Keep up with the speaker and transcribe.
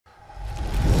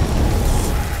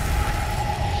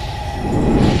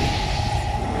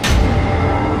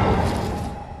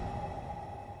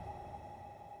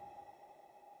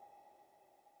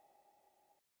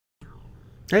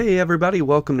Hey everybody,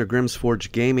 welcome to Grimm's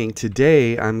Forge Gaming.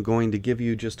 Today I'm going to give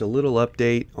you just a little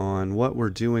update on what we're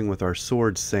doing with our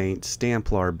Sword Saint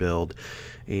Stamplar build.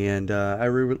 And I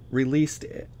released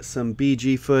some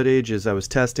BG footage as I was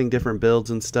testing different builds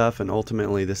and stuff, and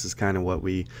ultimately this is kind of what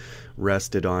we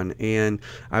rested on. And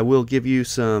I will give you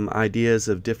some ideas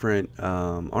of different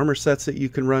armor sets that you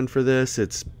can run for this.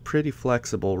 It's pretty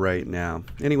flexible right now.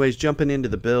 Anyways, jumping into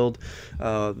the build,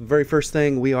 very first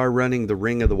thing, we are running the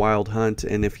Ring of the Wild Hunt,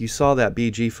 and if you saw that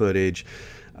BG footage,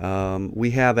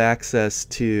 we have access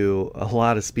to a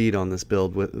lot of speed on this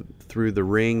build through the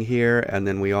ring here, and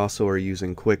then we also are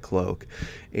using Quick Cloak.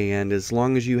 And as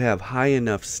long as you have high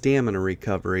enough stamina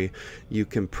recovery, you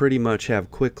can pretty much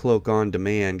have Quick Cloak on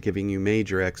demand, giving you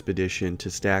major expedition to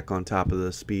stack on top of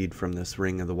the speed from this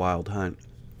Ring of the Wild Hunt.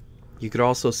 You could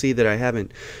also see that I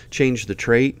haven't changed the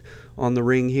trait on the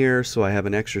ring here, so I have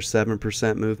an extra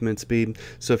 7% movement speed.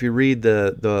 So if you read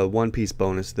the one piece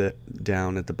bonus that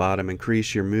down at the bottom,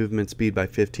 increase your movement speed by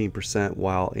 15%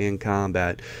 while in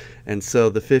combat. And so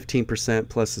the 15%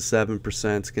 plus the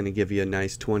 7% is going to give you a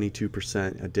nice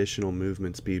 22% additional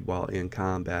movement speed while in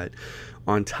combat,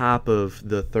 on top of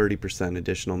the 30%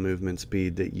 additional movement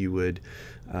speed that you would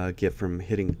get from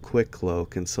hitting Quick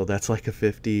Cloak. And so that's like a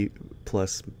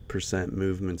 50+%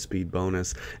 movement speed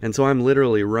bonus. And so I'm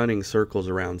literally running circles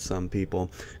around some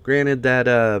people. Granted that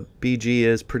BG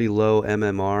is pretty low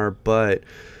MMR, but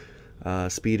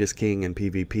speed is king in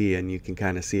PvP, and you can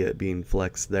kind of see it being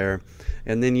flexed there.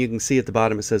 And then you can see at the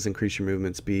bottom it says increase your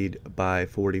movement speed by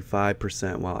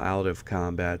 45% while out of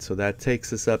combat. So that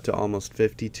takes us up to almost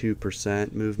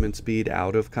 52% movement speed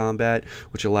out of combat,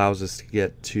 which allows us to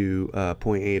get to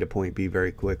point A to point B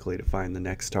very quickly to find the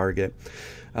next target.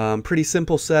 Pretty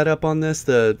simple setup on this.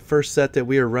 The first set that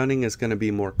we are running is going to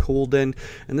be more Colden,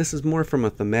 and this is more from a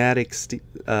thematic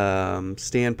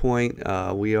standpoint.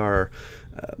 We are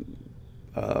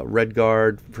Red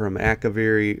Guard from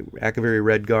Akaviri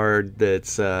Red Guard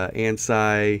that's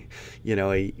Ansai,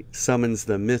 he summons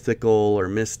the mythical or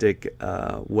mystic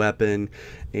weapon.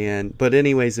 But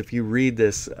anyways, if you read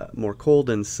this more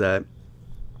Colden set,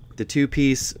 the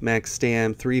 2-piece max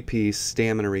stam, 3-piece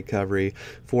stamina recovery,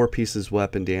 4 pieces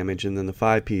weapon damage, and then the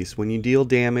 5-piece. When you deal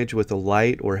damage with a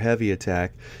light or heavy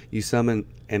attack, you summon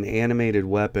an animated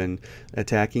weapon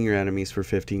attacking your enemies for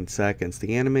 15 seconds.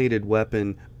 The animated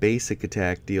weapon basic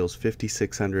attack deals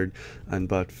 5,600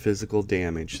 unbuffed physical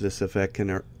damage. This effect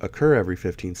can occur every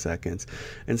 15 seconds.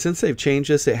 And since they've changed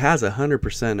this, it has 100%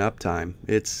 uptime.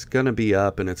 It's going to be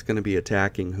up and it's going to be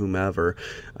attacking whomever.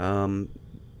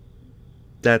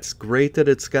 That's great that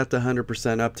it's got the 100%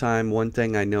 uptime. One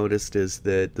thing I noticed is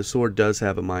that the sword does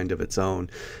have a mind of its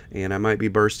own, and I might be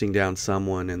bursting down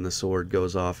someone and the sword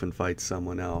goes off and fights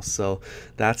someone else. So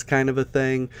that's kind of a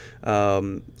thing.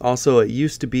 Also, it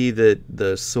used to be that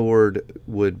the sword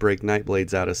would break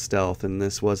Nightblades out of stealth, and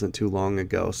this wasn't too long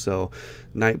ago. So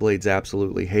Nightblades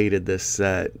absolutely hated this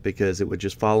set because it would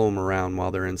just follow them around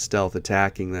while they're in stealth,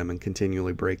 attacking them and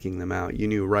continually breaking them out. You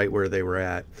knew right where they were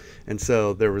at. And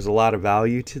so there was a lot of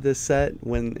value to this set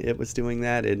when it was doing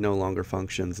that. It no longer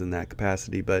functions in that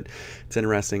capacity, but it's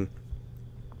interesting.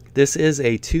 This is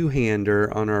a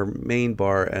two-hander on our main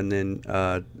bar, and then,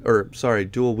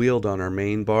 dual wield on our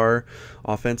main bar,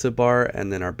 offensive bar,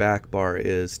 and then our back bar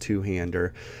is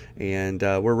two-hander. And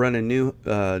we're running new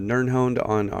Nernhoned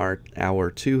on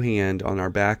our two-hand on our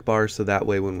back bar, so that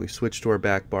way when we switch to our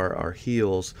back bar, our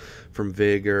heals from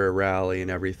Vigor, Rally,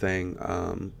 and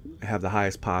everything have the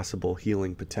highest possible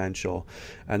healing potential.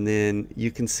 And then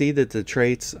you can see that the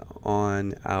traits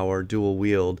on our dual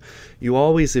wield, you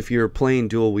always, if you're playing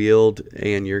dual wield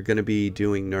and you're going to be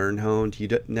doing Nernhoned, you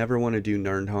never want to do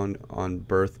Nernhoned on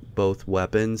both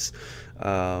weapons,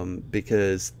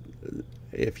 because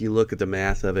if you look at the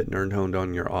math of it, Nernhoned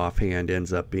on your offhand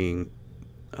ends up being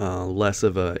less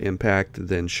of an impact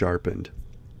than sharpened.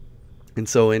 And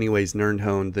so anyways,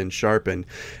 Nernhoned then sharpened.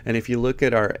 And if you look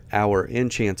at our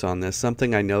enchants on this,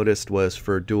 something I noticed was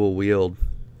for dual wield,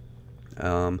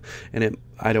 I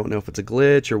don't know if it's a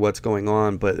glitch or what's going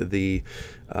on, but the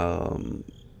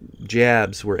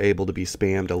jabs were able to be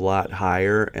spammed a lot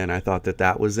higher, and I thought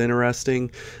that was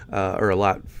interesting, or a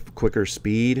lot quicker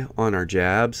speed on our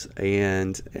jabs.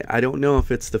 And I don't know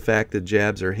if it's the fact that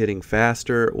jabs are hitting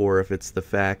faster or if it's the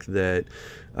fact that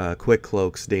Quick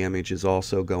Cloak's damage is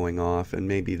also going off, and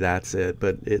maybe that's it.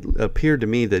 But it appeared to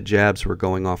me that jabs were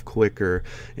going off quicker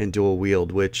in dual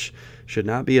wield, which should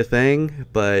not be a thing,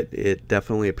 but it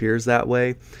definitely appears that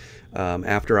way.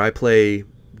 After I play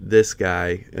this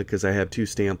guy because I have two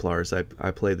Stamplars.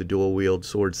 I play the dual wield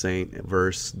Sword Saint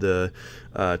versus the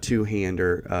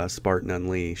two-hander Spartan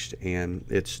Unleashed, and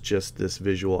it's just this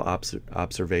visual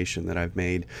observation that I've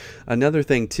made. Another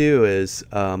thing too is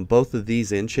both of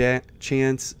these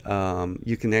enchants,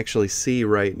 you can actually see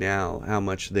right now how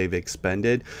much they've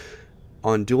expended.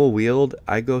 On dual wield,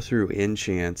 I go through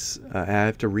enchants. I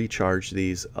have to recharge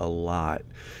these a lot,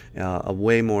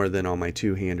 way more than on my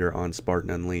two-hander on Spartan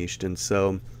Unleashed, and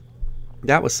so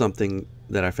that was something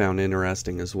that I found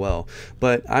interesting as well.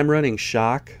 But I'm running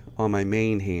shock on my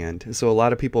main hand, so a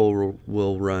lot of people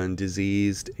will run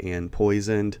diseased and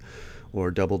poisoned, or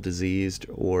double diseased,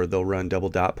 or they'll run double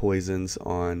dot poisons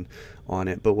on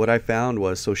it. But what I found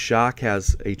was, so shock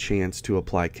has a chance to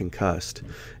apply concussed,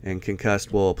 and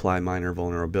concussed will apply minor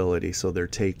vulnerability, so they're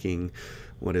taking,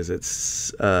 what is it,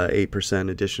 8%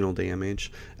 additional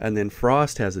damage. And then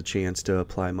frost has a chance to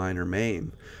apply minor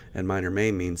maim, and minor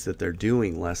maim means that they're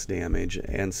doing less damage.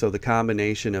 And so the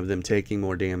combination of them taking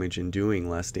more damage and doing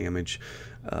less damage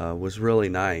was really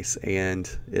nice. And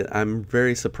I'm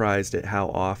very surprised at how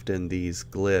often these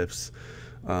glyphs,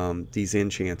 these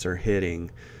enchants, are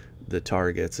hitting the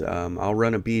targets. I'll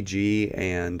run a BG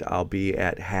and I'll be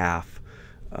at half.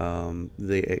 I'll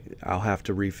have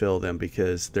to refill them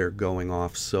because they're going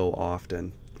off so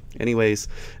often. Anyways,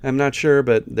 I'm not sure,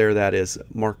 but there that is.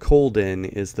 Markolden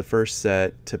is the first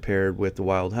set to pair with the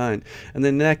Wild Hunt, and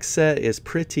the next set is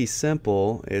pretty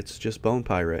simple. It's just Bone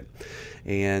Pirate,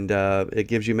 and it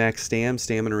gives you max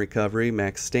stamina recovery,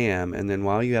 max stam, and then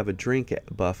while you have a drink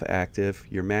buff active,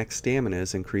 your max stamina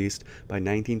is increased by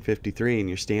 1953 and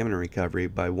your stamina recovery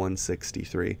by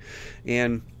 163.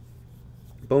 And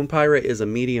Bone Pirate is a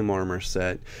medium armor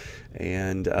set,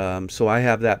 and so I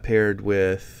have that paired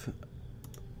with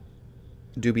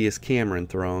Dubious Cameron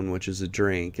Throne, which is a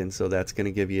drink, and so that's going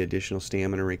to give you additional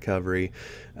stamina recovery,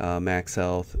 max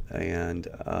health, and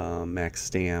max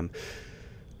stam.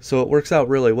 So it works out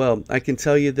really well. I can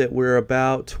tell you that we're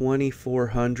about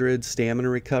 2400 stamina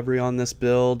recovery on this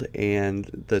build,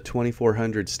 and the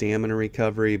 2400 stamina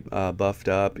recovery buffed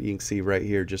up, you can see right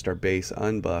here just our base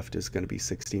unbuffed is going to be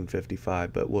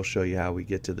 1655, but we'll show you how we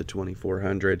get to the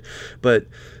 2400. But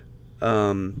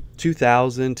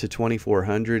 2000 to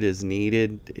 2400 is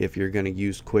needed if you're going to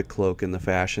use Quick Cloak in the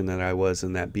fashion that I was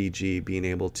in that BG, being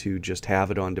able to just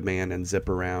have it on demand and zip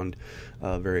around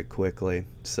very quickly.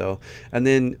 So, and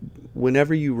then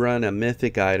whenever you run a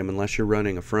mythic item, unless you're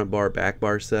running a front bar back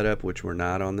bar setup, which we're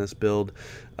not on this build,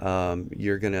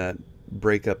 you're gonna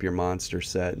break up your monster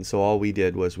set. And so all we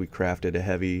did was we crafted a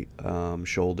heavy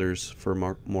shoulders for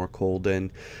more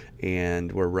Colden,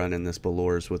 and we're running this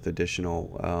Balors with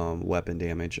additional weapon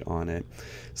damage on it.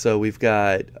 So we've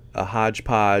got a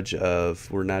hodgepodge of,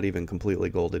 we're not even completely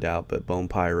golded out, but Bone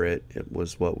Pirate, it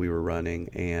was what we were running,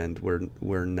 and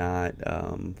we're not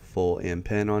full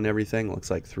impen on everything.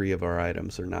 Looks like 3 of our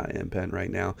items are not impen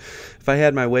right now. If I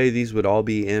had my way, these would all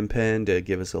be impen to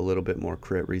give us a little bit more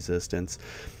crit resistance.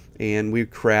 And we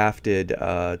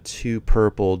crafted 2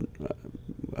 purple,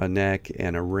 a neck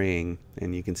and a ring,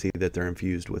 and you can see that they're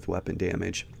infused with weapon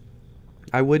damage.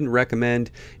 I wouldn't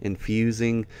recommend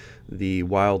infusing the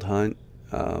Wild Hunt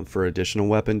for additional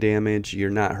weapon damage. You're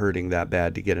not hurting that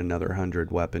bad to get another 100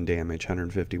 weapon damage,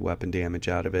 150 weapon damage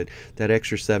out of it. That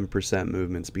extra 7%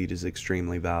 movement speed is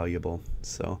extremely valuable.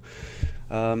 So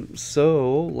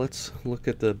let's look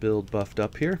at the build buffed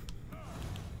up here.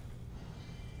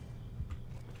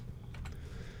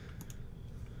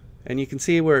 And you can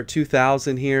see we're at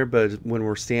 2000 here, but when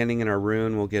we're standing in our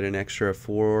rune, we'll get an extra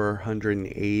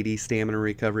 480 stamina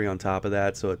recovery on top of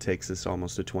that, so it takes us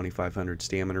almost to 2500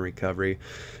 stamina recovery.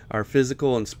 Our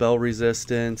physical and spell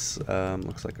resistance,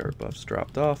 looks like our buffs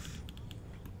dropped off.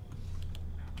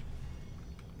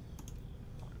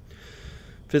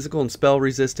 Physical and spell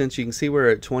resistance, you can see we're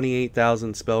at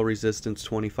 28,000 spell resistance,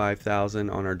 25,000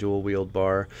 on our dual wield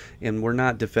bar, and we're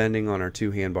not defending on our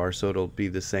two-hand bar, so it'll be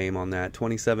the same on that.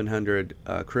 2,700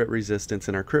 crit resistance,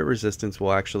 and our crit resistance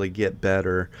will actually get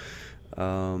better,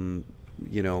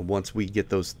 you know, once we get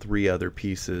those 3 other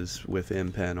pieces with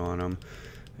impen on them.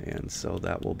 And so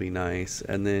that will be nice.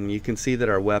 And then you can see that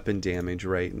our weapon damage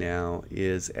right now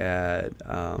is at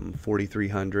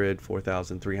 4,300,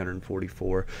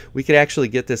 4,344. We could actually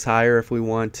get this higher if we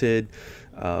wanted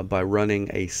by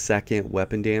running a second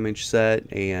weapon damage set,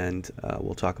 and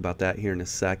we'll talk about that here in a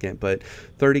second. But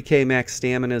 30k max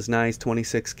stamina is nice,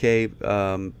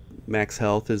 26k max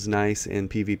health is nice in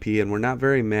PvP, and we're not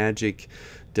very magic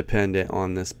dependent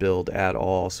on this build at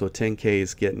all. So 10K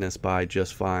is getting us by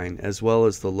just fine, as well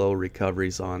as the low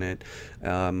recoveries on it.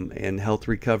 And health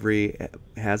recovery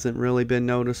hasn't really been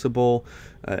noticeable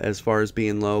as far as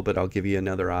being low, but I'll give you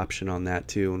another option on that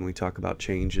too when we talk about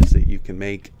changes that you can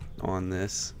make on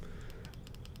this.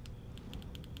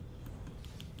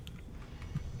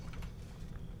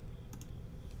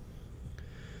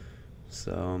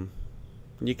 So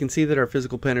you can see that our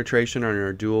physical penetration on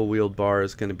our dual wield bar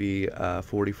is going to be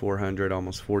 4,400,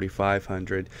 almost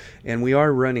 4,500, and we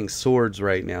are running swords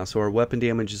right now, so our weapon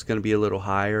damage is going to be a little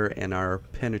higher and our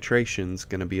penetration is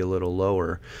going to be a little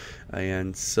lower,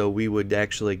 and so we would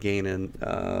actually gain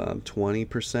a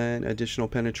 20% additional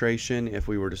penetration if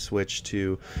we were to switch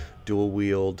to dual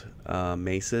wield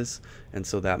maces, and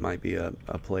so that might be a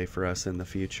play for us in the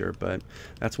future. But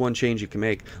that's one change you can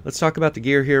make. Let's talk about the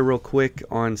gear here real quick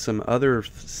on some other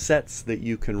sets that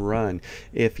you can run.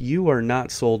 If you are not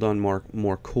sold on more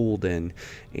Kulden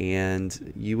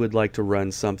and you would like to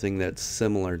run something that's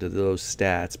similar to those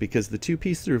stats, because the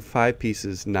 2-piece through 5-piece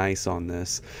is nice on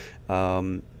this,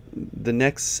 the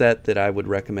next set that I would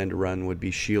recommend to run would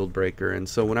be Shield Breaker. And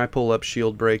so when I pull up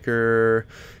Shield Breaker,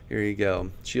 here you go,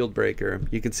 Shield Breaker,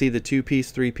 you can see the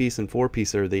 2-piece, 3-piece, and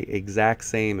 4-piece are the exact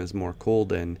same as more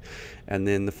Kulden, and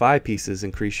then the 5 pieces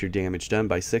increase your damage done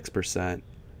by 6%.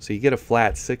 So you get a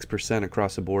flat 6%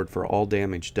 across the board for all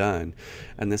damage done,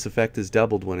 and this effect is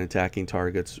doubled when attacking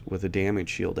targets with a damage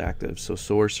shield active. So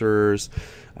sorcerers,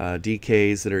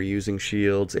 DKs that are using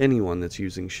shields, anyone that's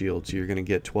using shields, you're going to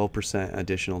get 12%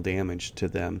 additional damage to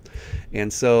them.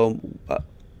 And so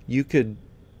you could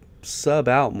sub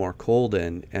out more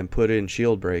Kulden and put in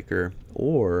Shield Breaker,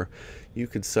 or you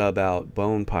could sub out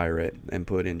Bone Pirate and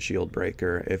put in Shield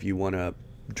Breaker if you want to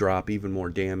drop even more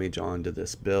damage onto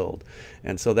this build,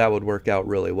 and so that would work out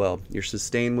really well. Your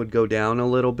sustain would go down a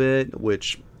little bit,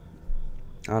 which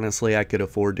honestly I could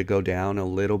afford to go down a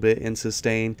little bit in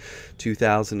sustain.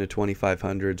 2,000 to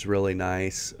 2,500 is really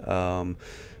nice.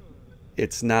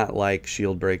 It's not like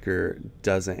Shield Breaker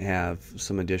doesn't have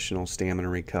some additional stamina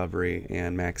recovery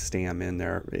and max stam in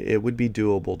there. It would be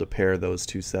doable to pair those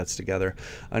two sets together.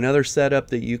 Another setup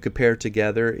that you could pair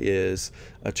together is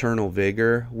Eternal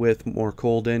Vigor with more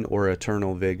Kulden, or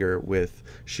Eternal Vigor with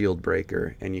Shield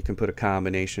Breaker, and you can put a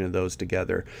combination of those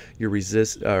together. Your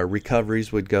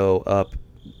recoveries would go up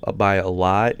by a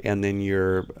lot, and then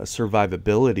your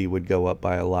survivability would go up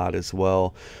by a lot as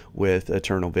well with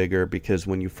Eternal Vigor, because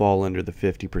when you fall under the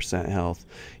 50% health,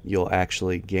 you'll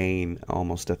actually gain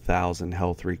almost 1,000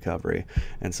 health recovery,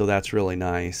 and so that's really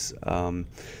nice.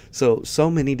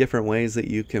 So many different ways that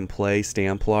you can play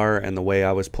Stamplar, and the way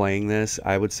I was playing this,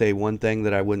 I would say one thing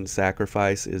that I wouldn't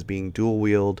sacrifice is being dual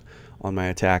wield on my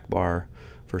attack bar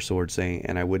for Sword Saint,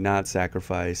 and I would not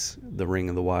sacrifice the Ring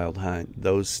of the Wild Hunt.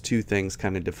 Those two things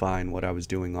kind of define what I was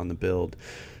doing on the build.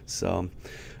 So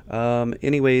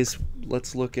anyways,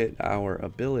 let's look at our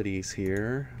abilities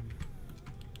here.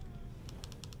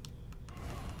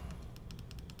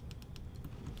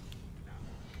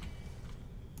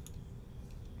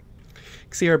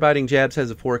 See, our Biting Jabs has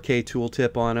a 4K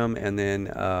tooltip on them, and then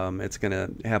it's going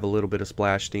to have a little bit of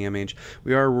splash damage.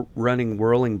 We are running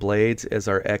Whirling Blades as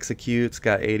our execute. It's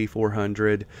got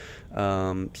 8,400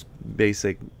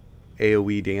 basic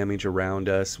AoE damage around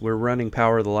us. We're running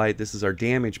Power of the Light. This is our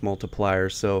damage multiplier,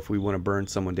 so if we want to burn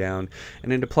someone down,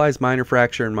 and it applies Minor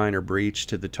Fracture and Minor Breach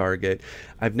to the target.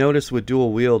 I've noticed with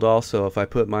dual wield also, if I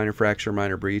put Minor Fracture,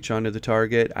 Minor Breach onto the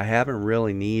target, I haven't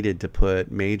really needed to put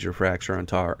Major Fracture on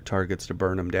targets to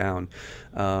burn them down.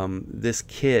 This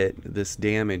kit, this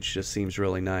damage just seems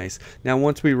really nice. Now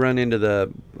once we run into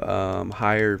the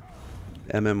higher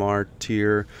MMR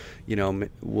tier, you know,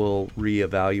 we'll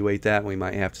reevaluate that, and we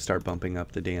might have to start bumping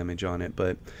up the damage on it.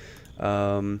 But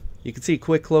you can see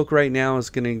Quick Cloak right now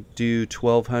is going to do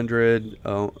 1,200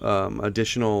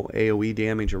 additional AoE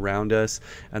damage around us,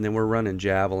 and then we're running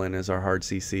Javelin as our hard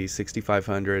CC,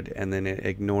 6,500, and then it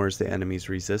ignores the enemy's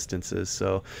resistances,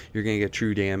 so you're going to get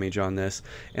true damage on this.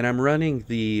 And I'm running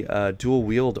the dual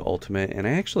wield ultimate, and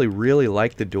I actually really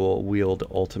like the dual wield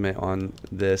ultimate on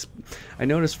this. I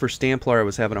noticed for Stamplar I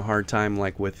was having a hard time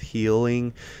like with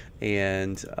healing,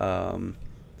 and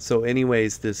so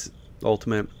anyways, this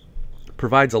ultimate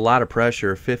provides a lot of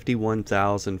pressure,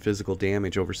 51,000 physical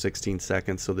damage over 16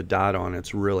 seconds, so the dot on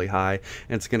it's really high,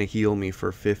 and it's going to heal me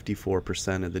for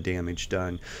 54% of the damage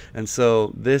done. And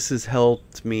so this has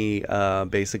helped me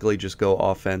basically just go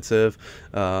offensive,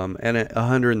 and at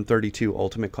 132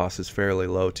 ultimate cost is fairly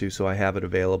low too, so I have it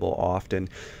available often.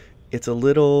 It's a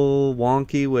little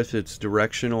wonky with its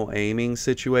directional aiming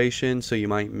situation, so you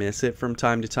might miss it from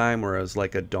time to time, whereas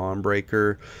like a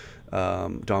Dawnbreaker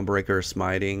Dawnbreaker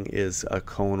Smiting is a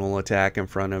conal attack in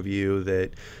front of you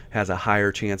that has a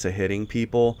higher chance of hitting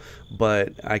people,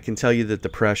 but I can tell you that the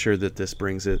pressure that this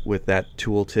brings it with that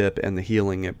tooltip and the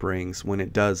healing it brings when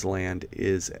it does land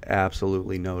is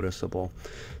absolutely noticeable.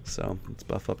 So let's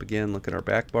buff up again. Look at our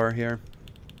back bar here.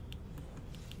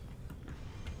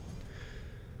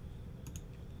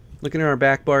 Looking at our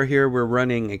back bar here, we're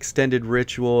running Extended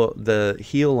Ritual. The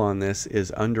heal on this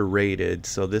is underrated,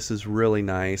 so this is really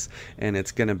nice, and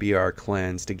it's going to be our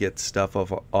cleanse to get stuff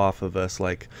off of us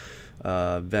like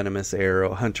Venomous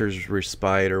Arrow, Hunter's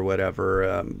Respite or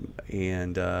whatever,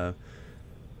 and a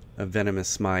Venomous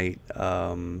Smite,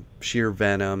 Sheer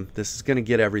Venom. This is going to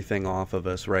get everything off of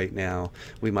us right now.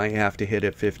 We might have to hit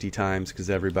it 50 times because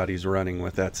everybody's running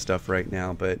with that stuff right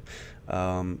now, but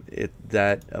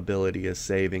that ability is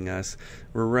saving us.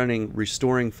 We're running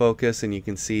Restoring Focus, and you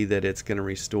can see that it's going to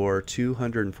restore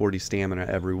 240 stamina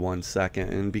every 1 second.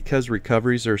 And because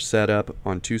recoveries are set up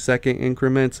on 2-second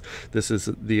increments, this is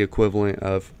the equivalent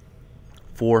of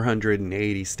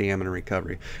 480 stamina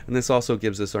recovery. And this also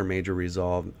gives us our Major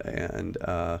Resolve, and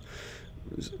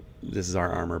this is our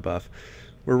armor buff.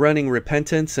 We're running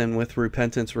Repentance, and with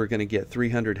Repentance we're going to get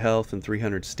 300 health and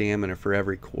 300 stamina for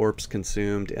every corpse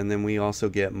consumed, and then we also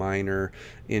get minor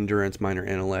endurance, minor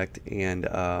intellect, and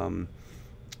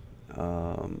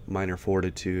minor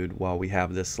fortitude while we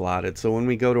have this slotted. So when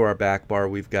we go to our back bar,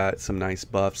 we've got some nice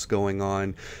buffs going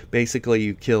on. Basically,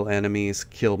 you kill enemies,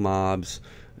 kill mobs,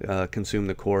 consume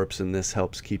the corpse, and this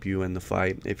helps keep you in the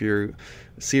fight. If you're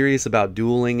serious about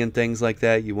dueling and things like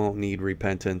that, you won't need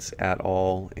Repentance at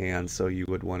all, and so you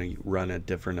would want to run a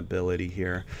different ability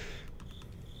here.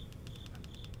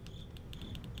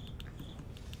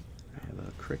 I have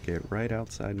a cricket right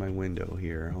outside my window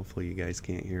here. Hopefully you guys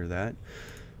can't hear that.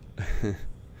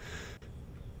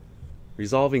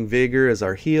 Resolving Vigor is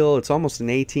our heal. It's almost an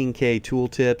 18k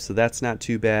tooltip, so that's not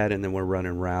too bad. And then we're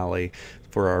running Rally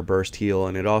for our burst heal,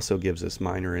 and it also gives us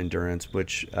minor endurance,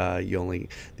 which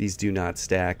these do not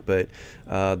stack. But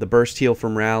the burst heal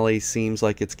from Rally seems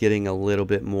like it's getting a little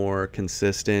bit more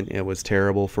consistent. It was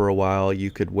terrible for a while. You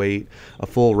could wait a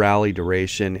full rally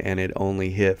duration and it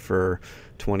only hit for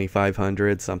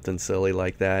 2500, something silly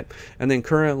like that. And then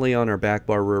currently on our back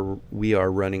bar we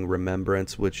are running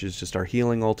Remembrance, which is just our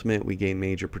healing ultimate. We gain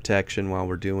major protection while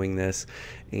we're doing this,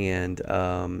 and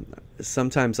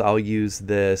sometimes I'll use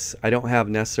this. I don't have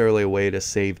necessarily a way to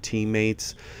save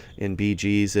teammates in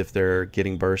BGs if they're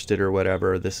getting bursted or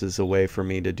whatever. This is a way for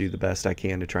me to do the best I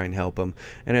can to try and help them.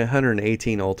 And at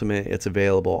 118 ultimate, it's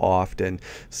available often.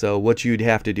 So what you'd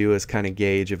have to do is kind of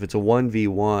gauge if it's a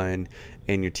 1v1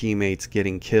 and your teammate's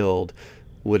getting killed,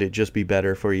 would it just be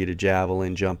better for you to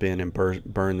javelin, jump in, and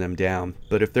burn them down?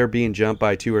 But if they're being jumped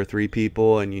by 2 or 3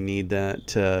 people and you need that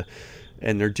to,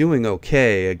 and they're doing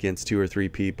okay against 2 or 3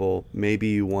 people, maybe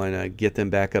you want to get them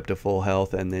back up to full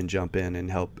health and then jump in and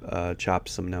help chop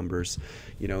some numbers,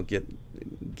 you know, get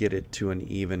it to an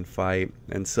even fight.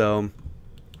 And so,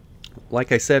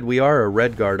 like I said, we are a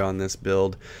red guard on this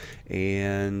build,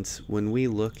 and when we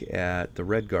look at the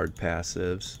red guard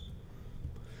passives,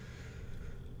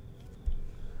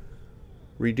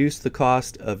 reduce the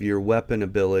cost of your weapon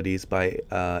abilities by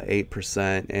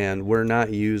 8%, and we're not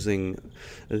using,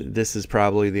 this is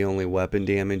probably the only weapon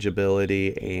damage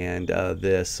ability, and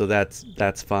this, so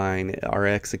that's fine. Our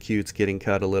execute's getting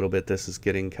cut a little bit, this is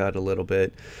getting cut a little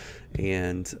bit,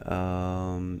 and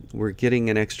we're getting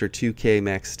an extra 2k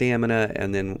max stamina,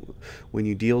 and then when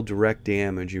you deal direct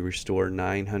damage you restore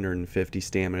 950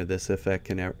 stamina. This effect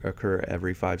can occur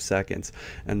every 5 seconds,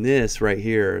 and this right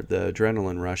here, the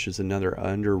Adrenaline Rush, is another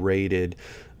underrated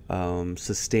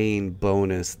sustained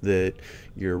bonus that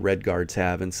your red guards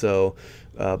have. And so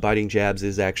biting jabs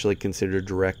is actually considered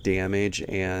direct damage,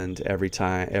 and every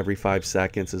 5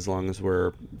 seconds, as long as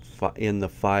we're in the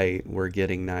fight, we're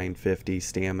getting 950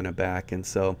 stamina back, and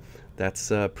so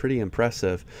that's pretty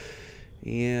impressive.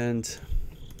 And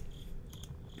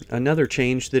another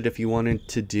change that if you wanted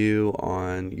to do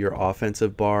on your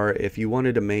offensive bar, if you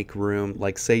wanted to make room,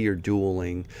 like say you're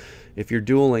dueling, if you're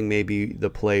dueling, maybe the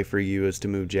play for you is to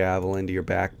move Javelin to your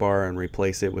back bar and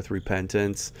replace it with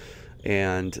Repentance.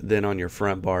 And then on your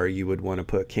front bar, you would want to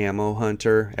put Camo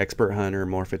Hunter, Expert Hunter,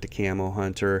 morph it to Camo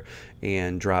Hunter,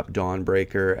 and drop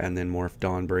Dawnbreaker, and then morph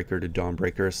Dawnbreaker to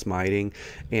Dawnbreaker Smiting.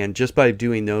 And just by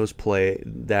doing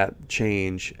that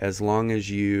change, as long as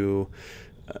you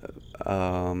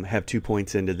have 2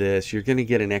 points into this, you're going to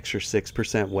get an extra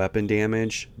 6% weapon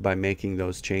damage by making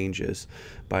those changes.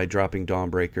 By dropping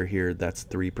Dawnbreaker here, that's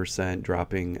 3%.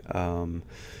 Dropping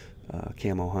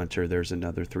Camo Hunter, there's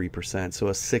another 3%. So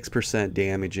a 6%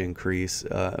 damage increase,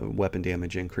 weapon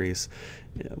damage increase,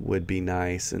 would be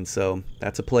nice. And so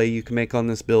that's a play you can make on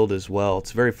this build as well.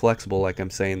 It's very flexible, like I'm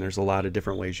saying. There's a lot of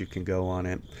different ways you can go on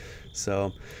it.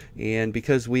 So, and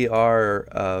because we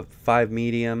are 5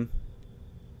 medium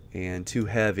and 2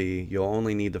 heavy, you'll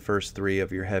only need the first 3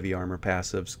 of your heavy armor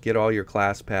passives. Get all your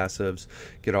class passives,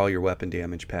 get all your weapon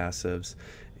damage passives,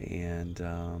 and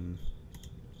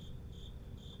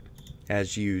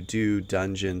as you do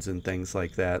dungeons and things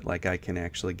like that, like I can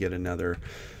actually get another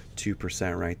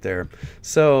 2% right there.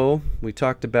 So we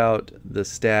talked about the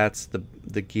stats,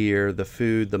 the gear, the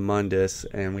food, the Mundus,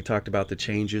 and we talked about the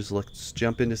changes. Let's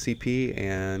jump into CP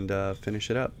and finish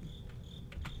it up.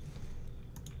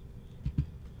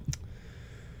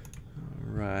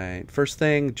 Right, first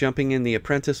thing, jumping in the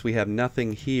apprentice, we have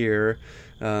nothing here.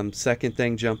 Second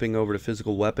thing, jumping over to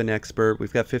physical weapon expert,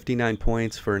 we've got 59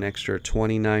 points for an extra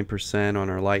 29% on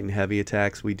our light and heavy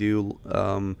attacks. We do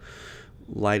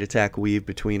light attack weave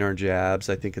between our jabs.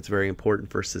 I think it's very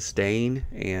important for sustain,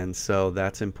 and so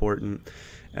that's important.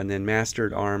 And then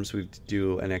mastered arms, we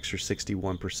do an extra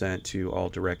 61% to all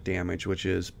direct damage, which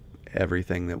is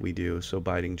everything that we do, so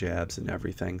biting jabs and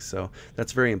everything. So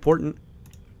that's very important.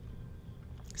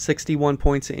 61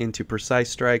 points into precise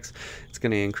strikes. It's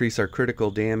going to increase our critical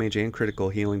damage and critical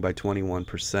healing by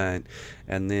 21%.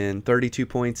 And then 32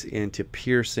 points into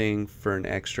piercing for an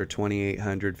extra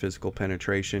 2800 physical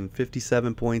penetration.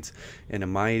 57 points into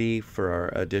mighty for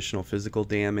our additional physical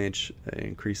damage. It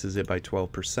increases it by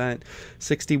 12%.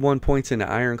 61 points into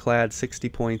ironclad. 60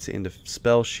 points into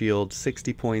spell shield.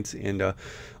 60 points into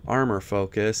armor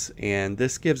focus, and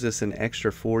this gives us an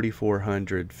extra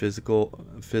 4400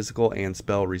 physical and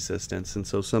spell resistance. And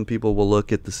so some people will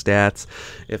look at the stats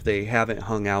if they haven't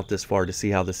hung out this far to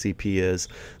see how the CP is.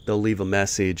 They'll leave a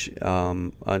message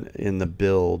in the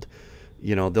build.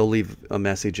 You know, they'll leave a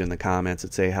message in the comments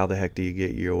that say, how the heck do you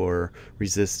get your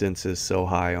resistance is so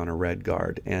high on a red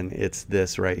guard? And it's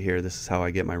this right here. This is how I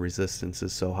get my resistance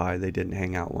is so high. They didn't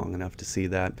hang out long enough to see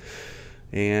that.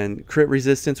 And crit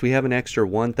resistance, we have an extra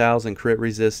 1000 crit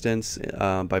resistance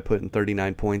by putting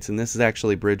 39 points, and this is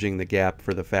actually bridging the gap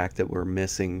for the fact that we're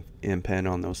missing impen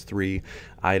on those 3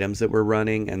 items that we're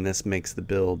running, and this makes the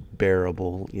build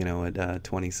bearable, you know, at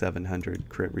 2700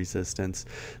 crit resistance.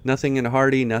 Nothing in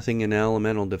hardy, nothing in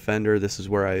elemental defender. This is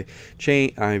where I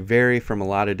vary from a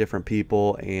lot of different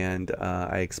people, and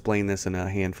I explain this in a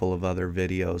handful of other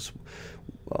videos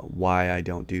why I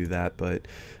don't do that. But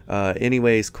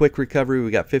anyways, quick recovery,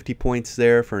 we got 50 points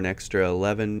there for an extra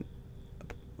 11%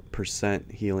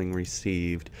 healing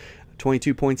received.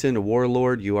 22 points into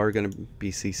Warlord, you are going to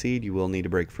be CC'd, you will need to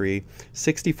break free.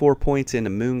 64 points into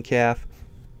Mooncalf,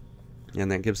 and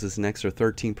that gives us an extra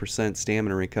 13%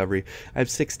 stamina recovery. I have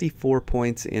 64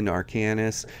 points in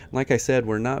Arcanus. Like I said,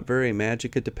 we're not very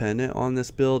Magicka dependent on this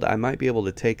build. I might be able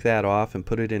to take that off and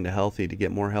put it into Healthy to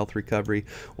get more health recovery,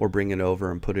 or bring it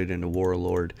over and put it into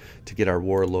Warlord to get our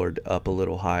Warlord up a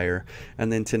little higher.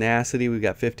 And then Tenacity, we've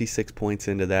got 56 points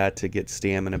into that to get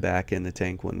stamina back in the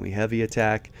tank when we heavy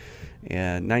attack.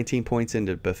 And 19 points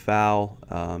into Befoul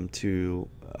to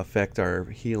affect our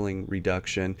healing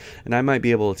reduction, and I might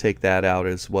be able to take that out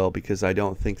as well, because I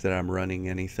don't think that I'm running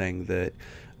anything that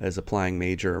is applying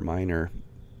major or minor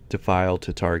defile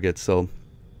to targets. So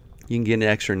you can get an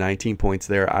extra 19 points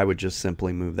there. I would just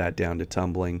simply move that down to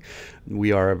tumbling.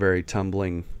 We are a very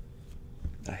tumbling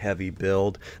heavy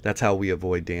build. That's how we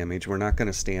avoid damage. We're not going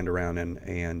to stand around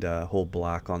and hold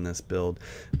block on this build,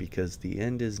 because the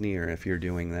end is near if you're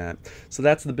doing that. So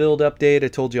that's the build update. I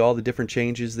told you all the different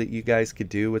changes that you guys could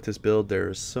do with this build.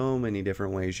 There's so many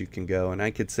different ways you can go, and I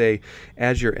could say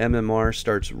as your MMR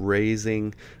starts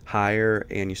raising higher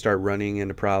and you start running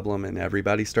into problem and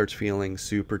everybody starts feeling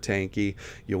super tanky,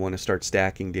 you'll want to start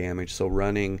stacking damage. So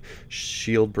running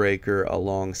Shield Breaker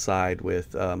alongside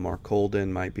with Mark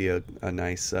Holden might be a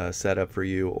nice setup for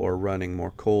you, or running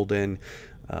more Colden,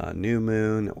 New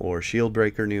Moon, or Shield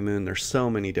Breaker New Moon. There's so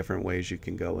many different ways you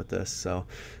can go with this. So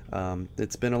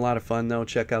it's been a lot of fun though.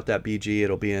 Check out that BG,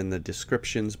 it'll be in the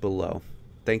descriptions below.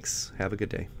 Thanks, have a good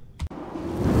day.